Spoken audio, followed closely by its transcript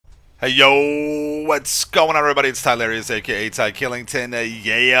Hey yo, what's going on everybody? It's Tylarious, aka Ty Killington.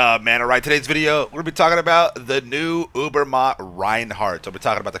 Yeah, man. Alright, today's video, we're going to be talking about the new Ubermod Rhinehart. I'll be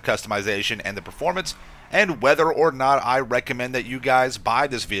talking about the customization and the performance, and whether or not I recommend that you guys buy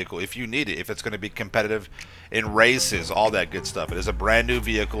this vehicle if you need it, if it's going to be competitive in races, all that good stuff. It is a brand new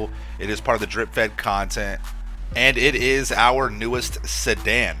vehicle. It is part of the drip fed content, and it is our newest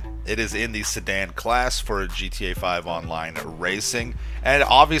sedan. It is in the sedan class for GTA 5 online racing, and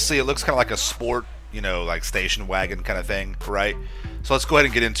obviously it looks kind of like a sport, you know, like station wagon kind of thing, right? So let's go ahead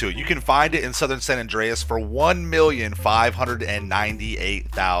and get into it. You can find it in Southern San Andreas for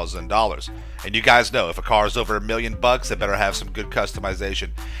 $1,598,000. And you guys know, if a car is over $1 million bucks, it better have some good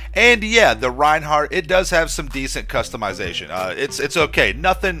customization. And yeah, the Rhinehart, it does have some decent customization. It's okay,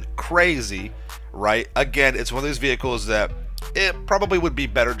 nothing crazy, right? Again, it's one of those vehicles that it probably would be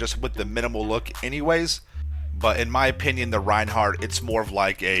better just with the minimal look anyways, but in my opinion, the Rhinehart, it's more of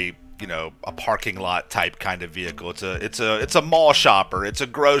like a, you know, a parking lot type kind of vehicle. It's a mall shopper, it's a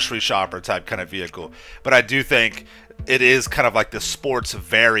grocery shopper type kind of vehicle. But I do think it is kind of like the sports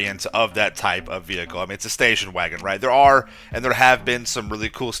variant of that type of vehicle. I mean, it's a station wagon, right? There are and there have been some really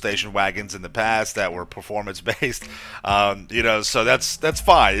cool station wagons in the past that were performance based, you know, so that's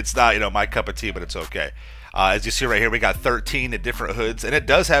fine. It's not, you know, my cup of tea, but it's okay. As you see right here, we got 13 different hoods, and it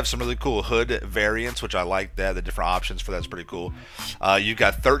does have some really cool hood variants, which I like that. The different options for that's pretty cool. You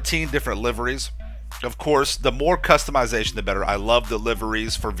got 13 different liveries. Of course, the more customization, the better. I love the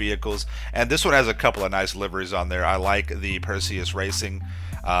liveries for vehicles, and this one has a couple of nice liveries on there. I like the Perseus Racing,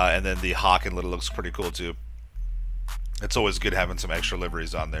 and then the Hawk and Little looks pretty cool too. It's always good having some extra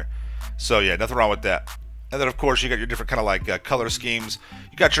liveries on there. So yeah, nothing wrong with that. And then, of course, you got your different kind of like color schemes.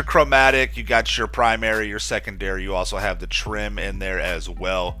 You got your chromatic, you got your primary, your secondary. You also have the trim in there as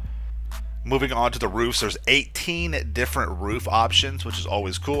well. Moving on to the roofs, there's 18 different roof options, which is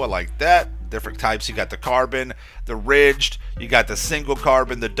always cool. I like that. Different types. You got the carbon, the ridged, you got the single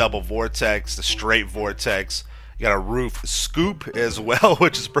carbon, the double vortex, the straight vortex. You got a roof scoop as well,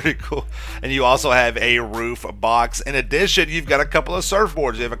 which is pretty cool. And you also have a roof box. In addition, you've got a couple of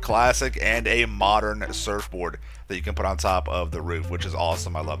surfboards. You have a classic and a modern surfboard that you can put on top of the roof, which is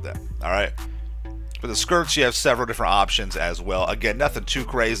awesome. I love that. All right. For the skirts, you have several different options as well. Again, nothing too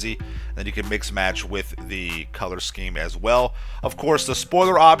crazy. Then you can mix match with the color scheme as well. Of course, the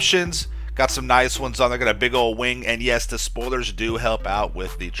spoiler options, got some nice ones on there. Got a big old wing. And yes, the spoilers do help out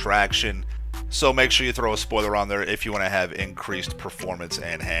with the traction. So make sure you throw a spoiler on there if you want to have increased performance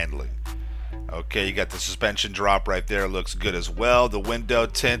and handling. Okay, you got the suspension drop right there. Looks good as well. The window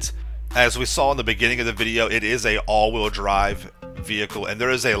tint, as we saw in the beginning of the video, it is a all-wheel drive vehicle, and there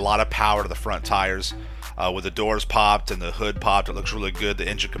is a lot of power to the front tires. With the doors popped and the hood popped, it looks really good. The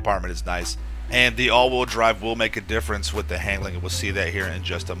engine compartment is nice. And the all-wheel drive will make a difference with the handling, and we'll see that here in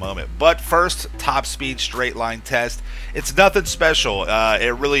just a moment. But first, top speed straight line test. It's nothing special.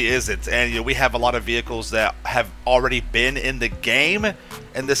 It really isn't. And you know, we have a lot of vehicles that have already been in the game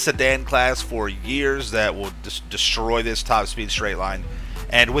in the sedan class for years that will destroy this top speed straight line.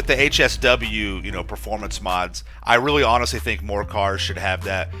 And with the HSW, you know, performance mods, I really honestly think more cars should have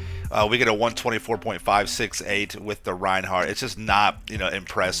that. We get a 124.568 with the Rhinehart. It's just not, you know,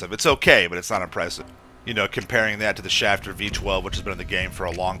 impressive. It's okay, but it's not impressive. You know, comparing that to the Shafter V12, which has been in the game for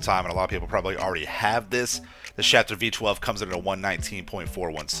a long time, and a lot of people probably already have this. The Shafter V12 comes in at a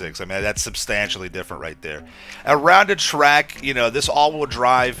 119.416. I mean, that's substantially different right there. Around a track, you know, this all-wheel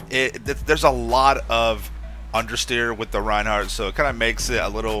drive, there's a lot of understeer with the Rhinehart, so it kind of makes it a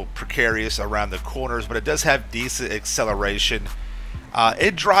little precarious around the corners, but it does have decent acceleration.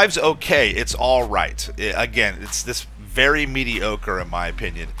 It drives okay. It's all right. Again, it's this very mediocre in my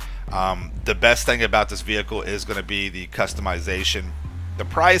opinion. The best thing about this vehicle is going to be the customization. The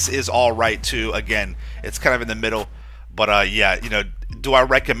price is all right too. Again, it's kind of in the middle, but yeah, you know, do I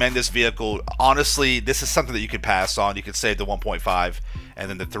recommend this vehicle? Honestly, this is something that you could pass on. You could save the 1.5 and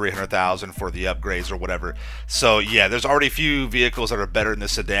then the 300,000 for the upgrades or whatever. So yeah, there's already a few vehicles that are better in the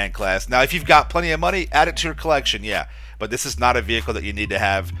sedan class. Now, if you've got plenty of money, add it to your collection, yeah. But this is not a vehicle that you need to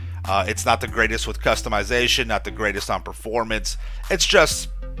have. It's not the greatest with customization, not the greatest on performance. It's just,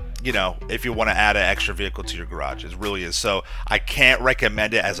 you know, if you want to add an extra vehicle to your garage, it really is. So I can't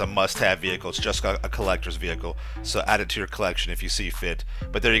recommend it as a must-have vehicle. It's just a collector's vehicle. So add it to your collection if you see fit.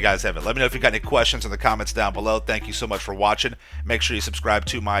 But there you guys have it. Let me know if you got any questions in the comments down below. Thank you so much for watching. Make sure you subscribe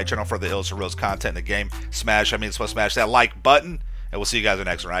to my channel for the ills and reals content in the game. Smash that like button, and we'll see you guys in the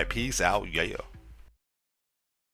next one. All right, peace out. Yeah.